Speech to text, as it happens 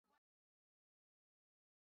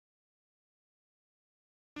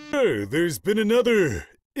There's been another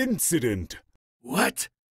incident. What?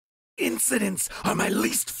 Incidents are my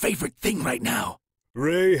least favorite thing right now.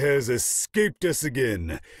 Ray has escaped us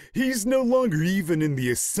again. He's no longer even in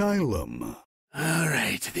the asylum. All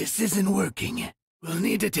right, this isn't working. We'll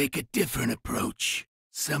need to take a different approach.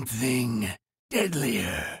 Something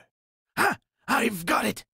deadlier. Ha! I've got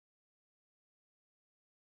it!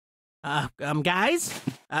 Guys?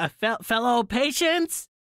 Fellow patients?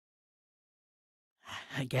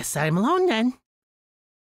 I guess I'm alone then.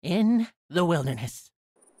 In the wilderness.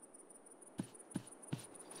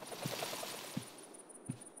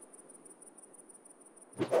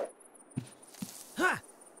 Ha!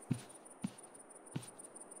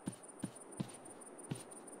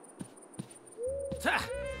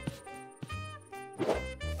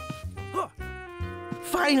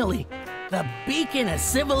 Finally, the beacon of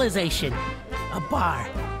civilization. A bar.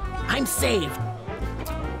 I'm saved.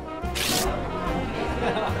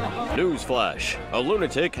 Newsflash. A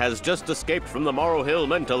lunatic has just escaped from the Morrow Hill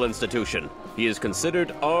Mental Institution. He is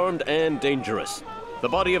considered armed and dangerous. The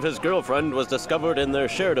body of his girlfriend was discovered in their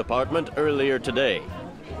shared apartment earlier today.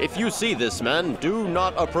 If you see this man, do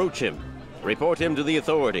not approach him. Report him to the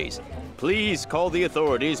authorities. Please call the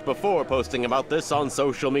authorities before posting about this on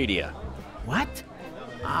social media. What?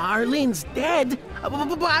 Arlene's dead?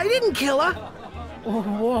 But I didn't kill her.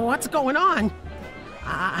 What's going on?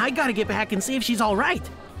 I gotta get back and see if she's all right.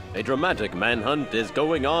 A dramatic manhunt is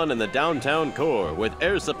going on in the downtown core, with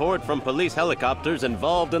air support from police helicopters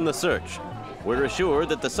involved in the search. We're assured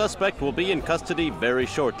that the suspect will be in custody very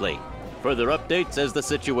shortly. Further updates as the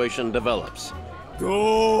situation develops.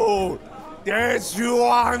 Dude, there's you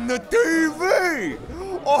on the TV!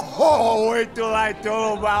 Oh, wait till I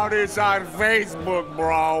tell about this on Facebook,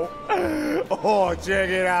 bro. Oh, check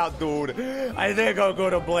it out, dude. I think I'm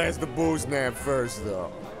gonna blast the booze nap first,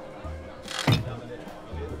 though.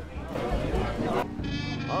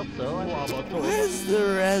 Where's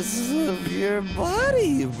the rest of your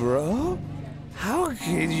body, bro? How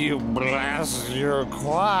can you blast your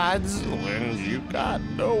quads when you got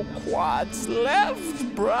no quads left,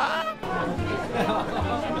 bruh?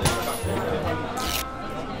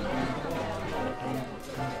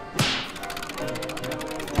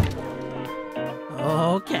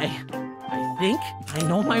 Okay, I think I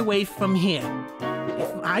know my way from here.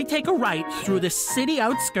 If I take a right through the city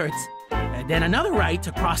outskirts, and then another right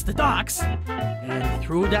across the docks, and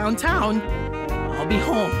through downtown, I'll be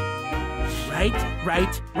home.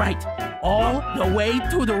 Right. All the way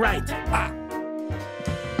to the right.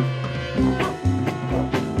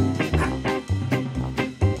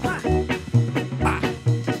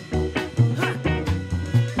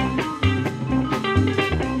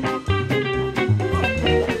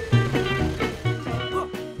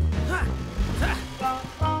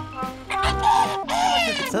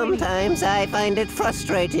 Sometimes I find it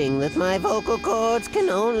frustrating that my vocal cords can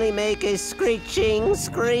only make a screeching,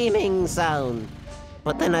 screaming sound.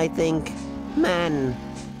 But then I think, man,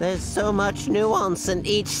 there's so much nuance in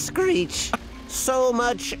each screech, so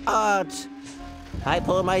much art. I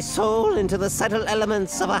pour my soul into the subtle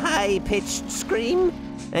elements of a high-pitched scream,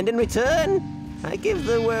 and in return, I give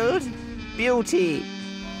the world beauty.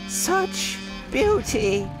 Such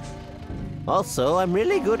beauty. Also, I'm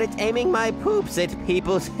really good at aiming my poops at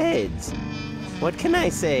people's heads. What can I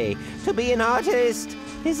say? To be an artist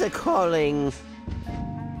is a calling.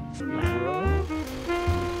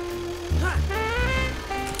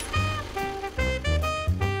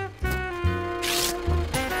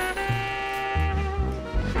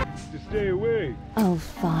 Stay away. Oh,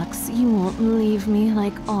 Fox, you won't leave me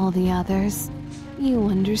like all the others. You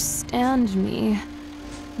understand me.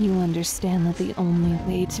 You understand that the only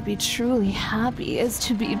way to be truly happy is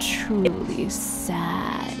to be truly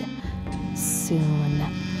sad. Soon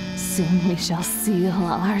we shall seal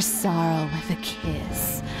our sorrow with a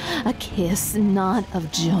kiss. A kiss not of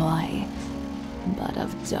joy, but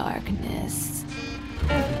of darkness.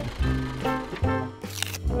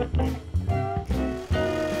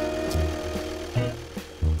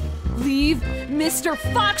 Leave Mr.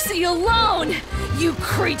 Foxy alone, you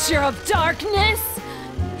creature of darkness!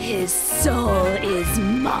 His soul is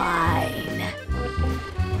mine.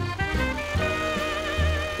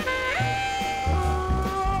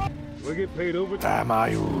 We'll get paid over. Am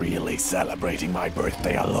I really celebrating my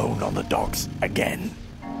birthday alone on the docks again?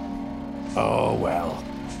 Oh well,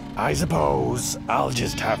 I suppose I'll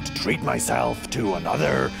just have to treat myself to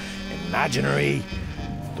another imaginary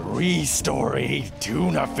 3-story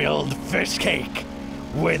tuna-filled fish cake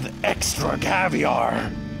with extra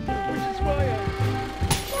caviar.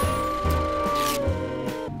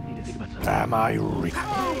 Am I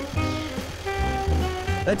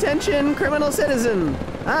Attention, criminal citizen!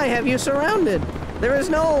 I have you surrounded. There is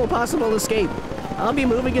no possible escape. I'll be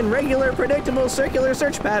moving in regular, predictable, circular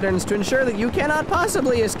search patterns to ensure that you cannot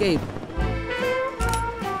possibly escape.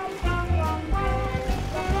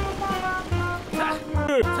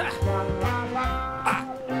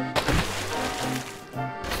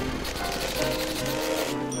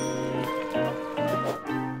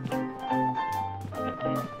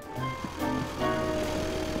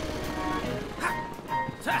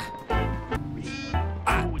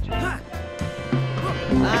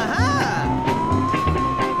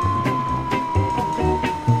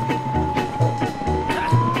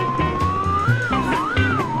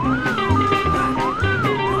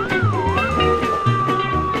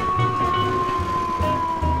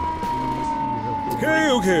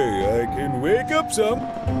 Okay, I can wake up some.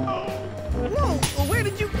 Whoa, where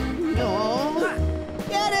did you... No.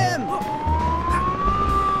 Get him!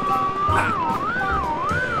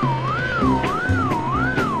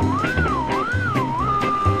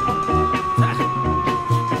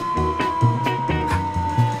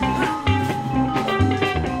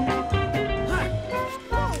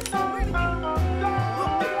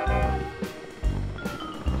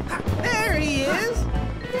 There he is!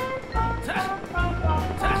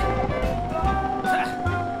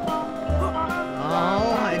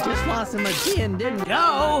 Lost him again, didn't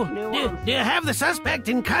Joe, do you have the suspect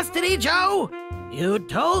in custody, Joe? You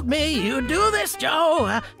told me you'd do this,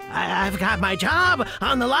 Joe. I've got my job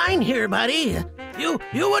on the line here, buddy. You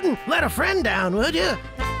wouldn't let a friend down, would you?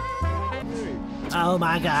 Oh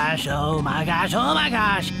my gosh, oh my gosh, oh my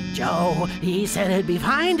gosh. Joe, he said it'd be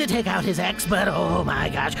fine to take out his ex, but oh my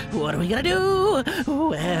gosh, what are we gonna do?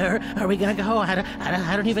 Where are we gonna go?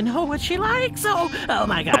 I don't even know what she likes. Oh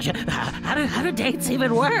my gosh, how do dates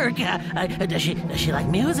even work? Does she like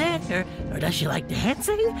music or does she like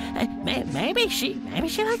dancing? Maybe she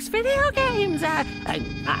likes video games.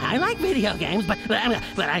 I like video games, but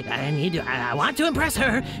I want to impress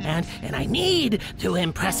her, and I need to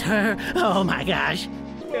impress her. Oh my gosh.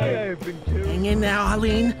 Hang in there,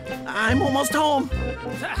 Arlene. I'm almost home.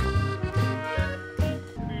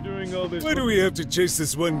 Why do we have to chase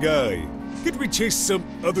this one guy? Could we chase some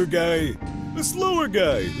other guy? A slower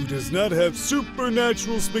guy who does not have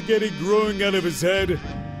supernatural spaghetti growing out of his head?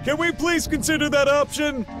 Can we please consider that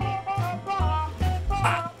option?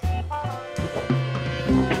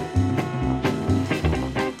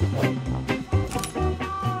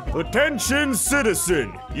 Attention,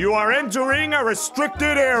 citizen! You are entering a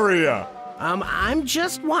restricted area! I'm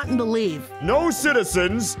just wanting to leave. No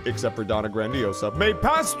citizens, except for Donna Grandiosa, may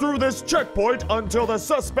pass through this checkpoint until the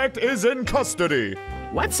suspect is in custody.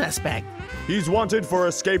 What suspect? He's wanted for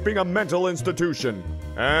escaping a mental institution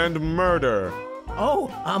and murder.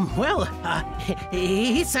 Oh, well,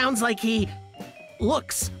 he sounds like he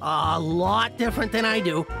looks a lot different than I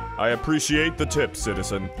do. I appreciate the tip,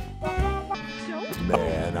 citizen.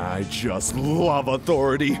 Man, I just love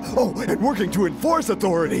authority. Oh, and working to enforce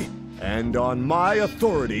authority. And on my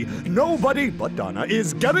authority, nobody but Donna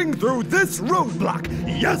is getting through this roadblock.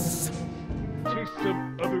 Yes! Chase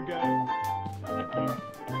some other guy.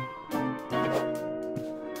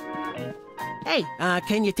 Hey,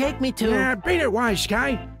 can you take me to... Yeah, beat it, wise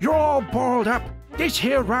guy. You're all balled up. This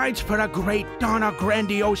here ride's for the great Donna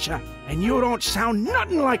Grandiosa, and you don't sound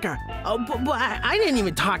nothing like her. Oh, but I didn't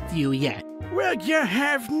even talk to you yet. Well, you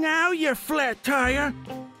have now, you flat tire.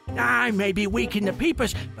 I may be weak in the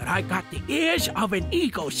peepers, but I got the ears of an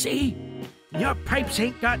eagle, see? Your pipes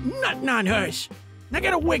ain't got nothing on hers. Now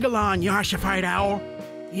get a wiggle on, you ossified owl.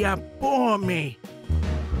 You bore me.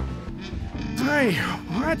 Hey,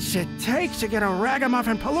 what's it take to get a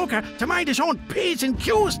ragamuffin palooka to mind his own P's and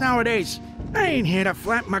Q's nowadays? I ain't here to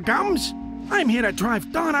flap my gums. I'm here to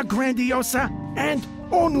drive Donna Grandiosa, and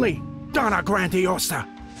only Donna Grandiosa.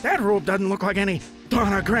 That robe doesn't look like any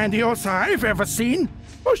Donna Grandiosa I've ever seen.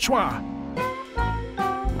 Bourgeois.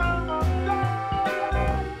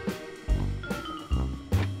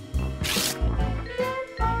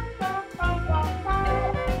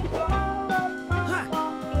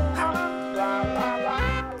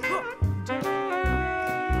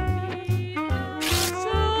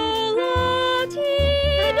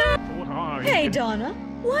 Hey, Donna.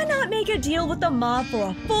 Why not make a deal with the mob for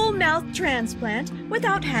a full mouth transplant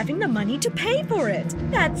without having the money to pay for it?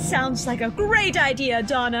 That sounds like a great idea,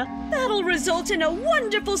 Donna. That'll result in a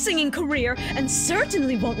wonderful singing career and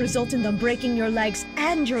certainly won't result in them breaking your legs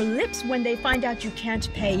and your lips when they find out you can't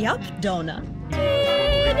pay up, Donna.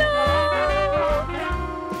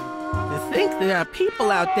 To think there are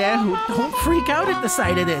people out there who don't freak out at the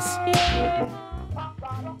sight of this.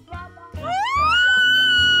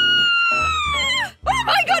 Oh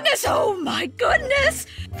my Oh my goodness!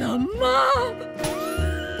 The mob!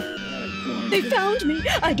 They found me.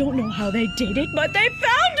 I don't know how they did it, but they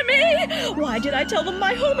found me! Why did I tell them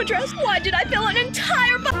my home address? Why did I fill an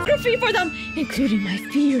entire biography for them, including my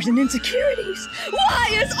fears and insecurities? Why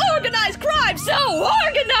is organized crime so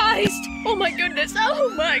organized? Oh my goodness, oh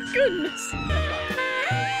my goodness.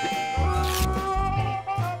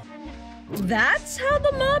 That's how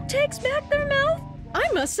the mob takes back their mouth? I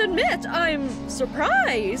must admit, I'm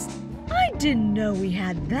surprised. I didn't know we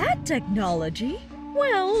had that technology.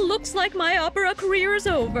 Well, looks like my opera career is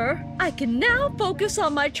over. I can now focus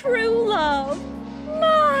on my true love,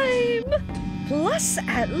 mime. Plus,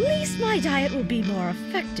 at least my diet will be more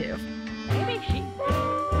effective.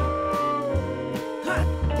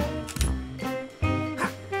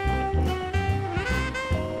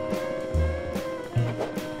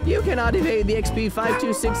 You cannot evade the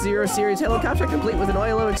XP-5260 series helicopter complete with an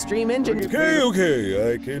oilo extreme engine.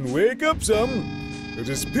 Okay, I can wake up some. I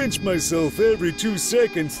just pinch myself every 2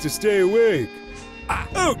 seconds to stay awake.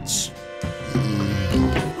 Ouch!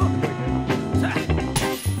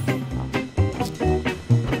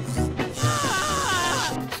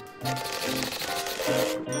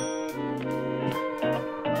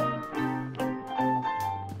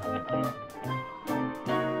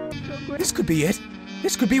 This could be it.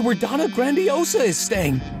 This could be where Donna Grandiosa is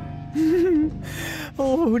staying.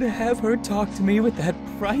 Oh, to have her talk to me with that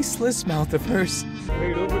priceless mouth of hers.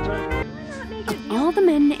 Of all the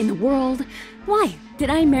men in the world, why did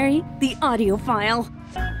I marry the audiophile?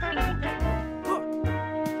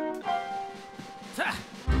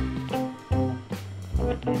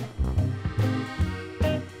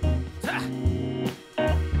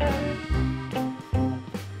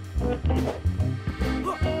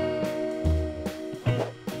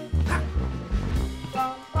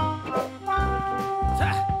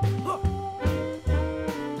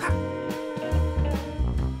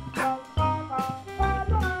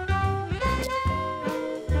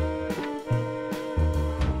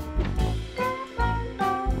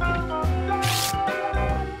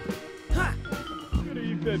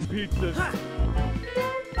 That pizza.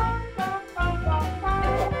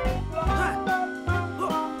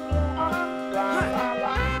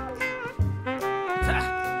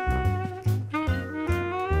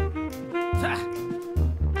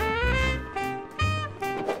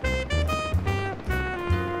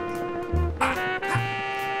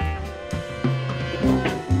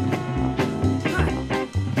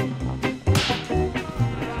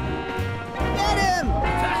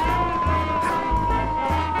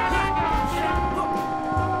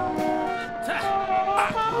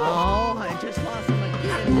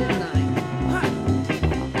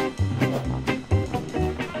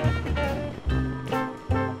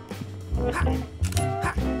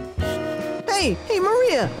 Hey,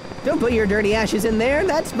 Maria! Don't put your dirty ashes in there.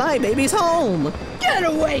 That's my baby's home. Get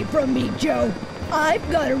away from me, Joe. I've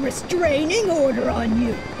got a restraining order on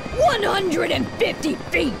you. 150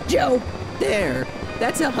 feet, Joe. There.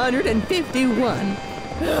 That's 151.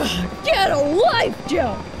 Get a life,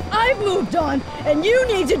 Joe. I've moved on, and you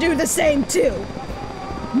need to do the same too.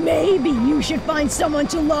 Maybe you should find someone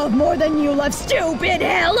to love more than you love stupid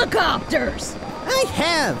helicopters. I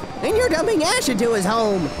have, and you're dumping Ash into his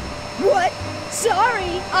home. What?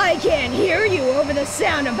 Sorry, I can't hear you over the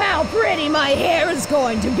sound of how pretty my hair is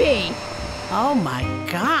going to be. Oh my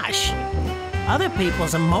gosh. Other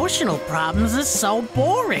people's emotional problems is so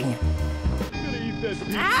boring.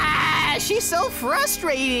 Ah, she's so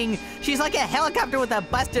frustrating. She's like a helicopter with a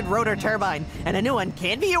busted rotor turbine, and a new one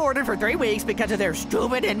can't be ordered for 3 weeks because of their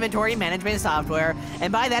stupid inventory management software.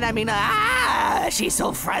 And by that I mean, she's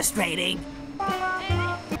so frustrating.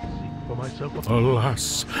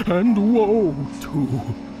 Alas, and woe too,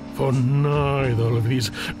 for neither of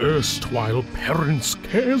these erstwhile parents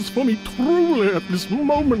cares for me truly at this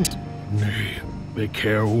moment. Nay, they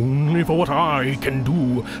care only for what I can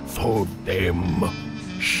do for them.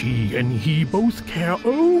 She and he both care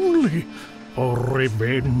only for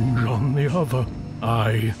revenge on the other.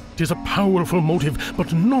 Aye, 'tis a powerful motive,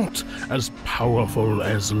 but not as powerful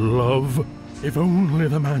as love. If only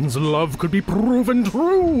the man's love could be proven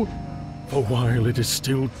true. For while it is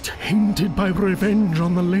still tainted by revenge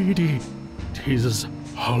on the lady, 'tis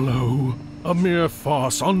hollow, a mere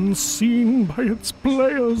farce unseen by its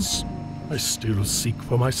players. I still seek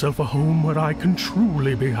for myself a home where I can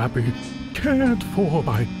truly be happy, cared for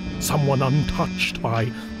by someone untouched by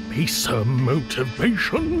baser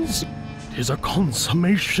motivations. 'Tis a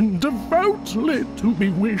consummation devoutly to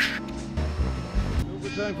be wished.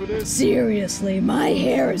 Seriously, my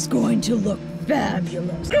hair is going to look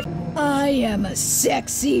fabulous. I am a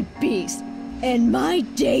sexy beast. and my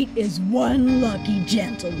date is one lucky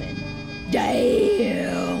gentleman.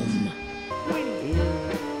 Damn.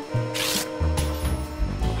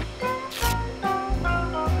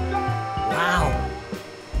 Wow.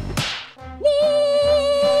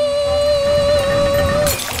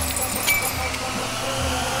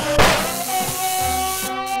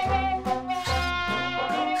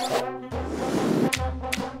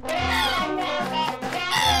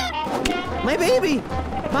 My baby!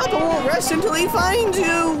 Papa won't rest until he finds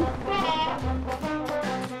you!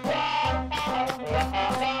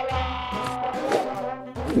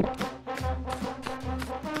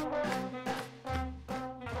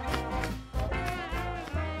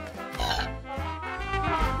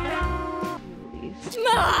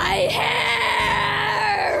 My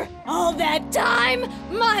hair! All that time,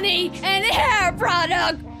 money, and hair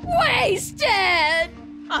product wasted!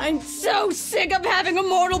 I'm so sick of having a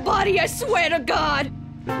mortal body, I swear to God!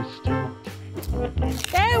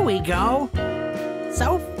 There we go.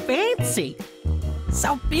 So fancy.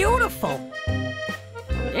 So beautiful.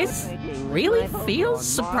 This really feels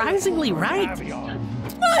surprisingly right.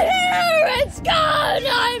 My hair is gone!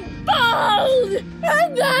 I'm bald!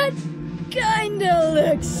 And that kinda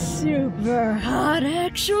looks super hot,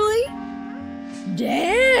 actually.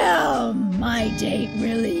 Damn! My date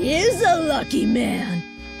really is a lucky man.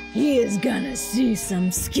 He is gonna see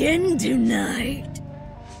some skin tonight.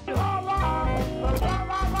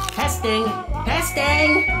 Testing.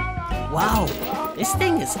 Testing. Wow, this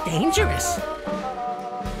thing is dangerous.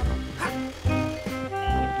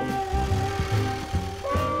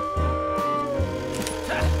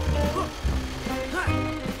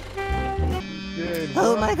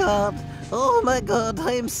 Oh my god! Oh my god,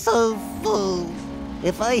 I am so full!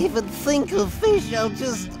 If I even think of fish, I'll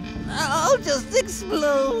just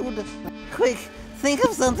explode! Quick, think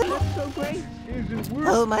of something! So great.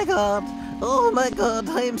 Oh my god! Oh my god,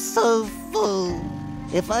 I am so full!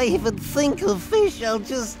 If I even think of fish, I'll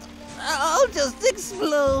just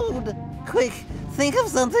explode! Quick, think of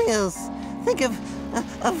something else! Think of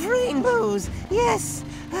rainbows! Yes!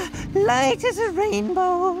 Light as a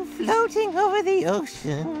rainbow floating over the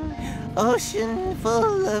ocean. Ocean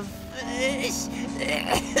full of fish.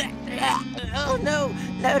 Oh no,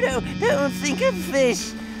 don't think of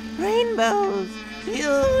fish. Rainbows,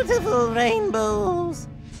 beautiful rainbows.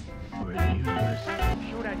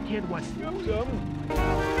 Show that kid what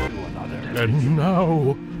And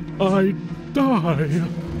now I die.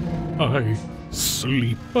 I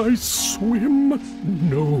sleep, I swim,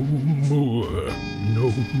 no more.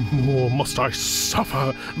 No more must I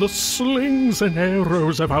suffer the slings and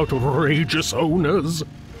arrows of outrageous owners,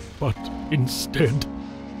 but instead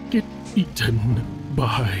get eaten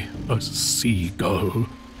by a seagull.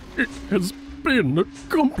 It has been a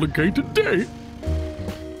complicated day.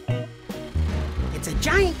 It's a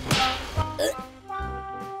giant...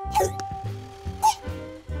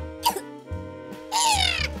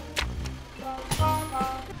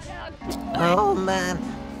 Oh man,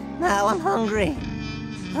 now I'm hungry.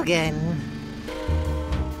 Again.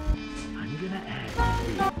 I'm gonna ask.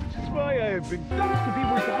 This is why I have been forced to be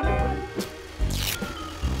where Donna.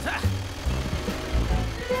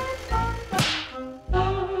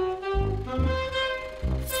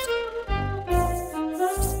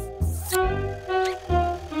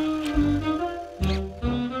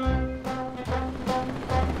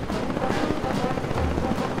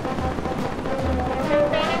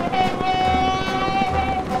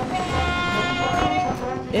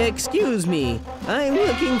 Excuse me, I'm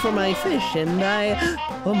looking for my fish and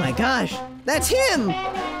oh my gosh, that's him!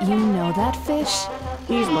 You know that fish?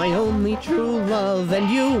 He's my only true love, and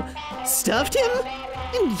you stuffed him?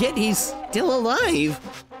 And yet he's still alive.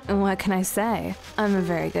 What can I say? I'm a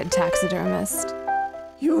very good taxidermist.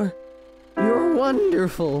 You're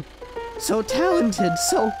wonderful. So talented,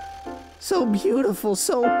 so beautiful,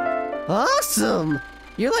 so awesome!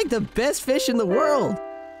 You're like the best fish in the world.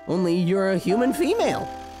 Only you're a human female.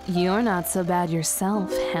 You're not so bad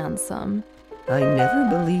yourself, handsome. I never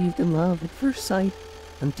believed in love at first sight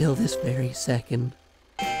until this very second.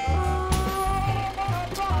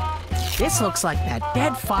 This looks like that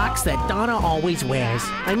dead fox that Donna always wears.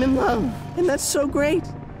 I'm in love, and that's so great.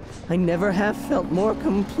 I never have felt more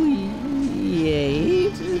complete.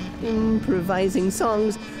 Improvising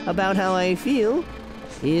songs about how I feel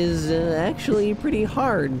is actually pretty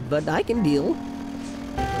hard, but I can deal.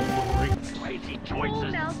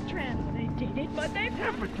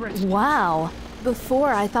 Wow. Before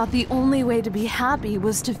I thought the only way to be happy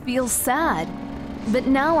was to feel sad. But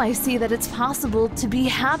now I see that it's possible to be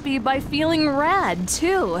happy by feeling rad,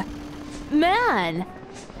 too. Man,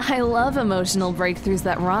 I love emotional breakthroughs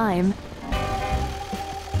that rhyme.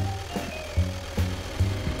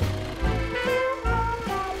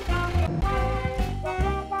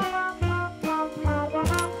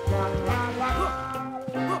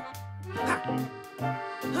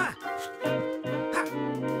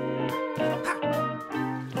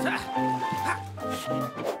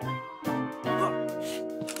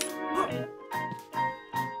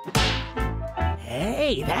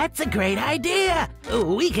 Hey, that's a great idea.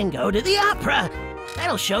 We can go to the opera.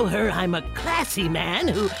 That'll show her I'm a classy man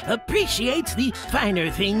who appreciates the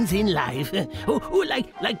finer things in life.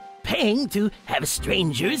 Like paying to have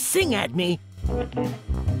strangers sing at me.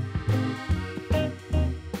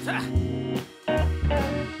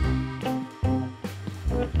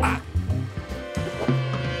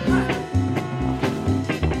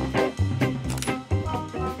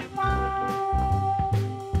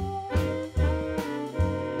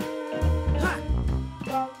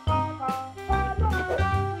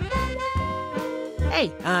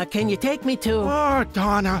 Hey, can you take me to... Oh,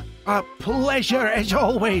 Donna, a pleasure as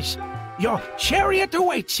always. Your chariot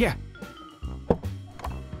awaits you.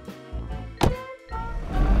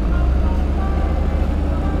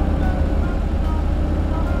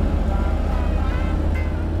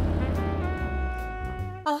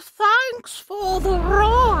 Thanks for the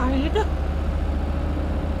ride.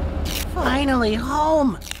 Finally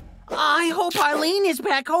home. I hope Arlene is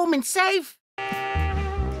back home and safe.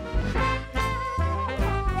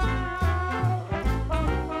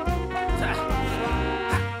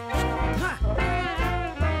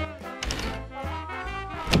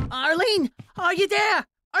 Arlene, are you there?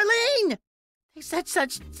 Arlene! They said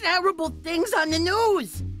such terrible things on the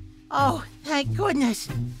news. Oh, thank goodness.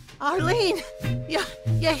 Arlene,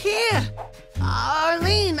 you're here.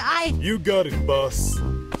 Arlene, You got it, boss.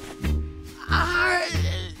 Arlene!